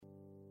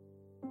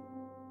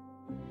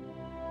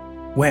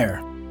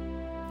Where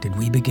did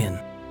we begin?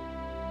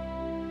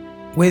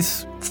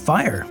 With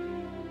fire,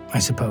 I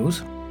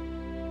suppose.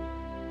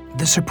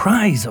 The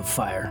surprise of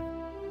fire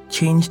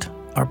changed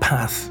our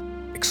path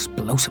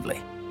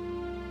explosively.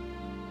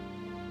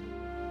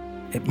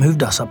 It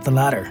moved us up the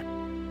ladder,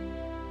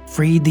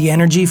 freed the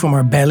energy from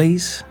our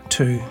bellies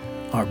to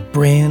our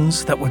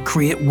brains that would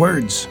create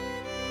words,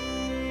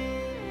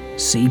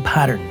 see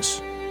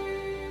patterns,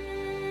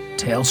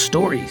 tell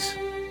stories,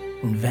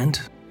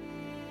 invent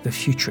the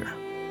future.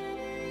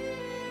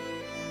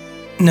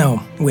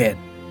 No, wait.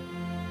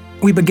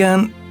 We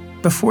began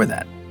before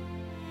that.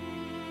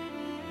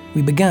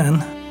 We began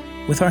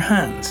with our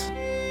hands.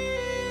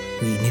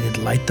 We needed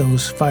to light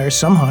those fires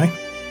somehow.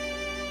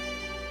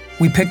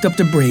 We picked up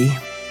debris,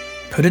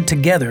 put it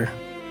together,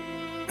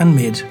 and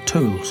made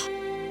tools.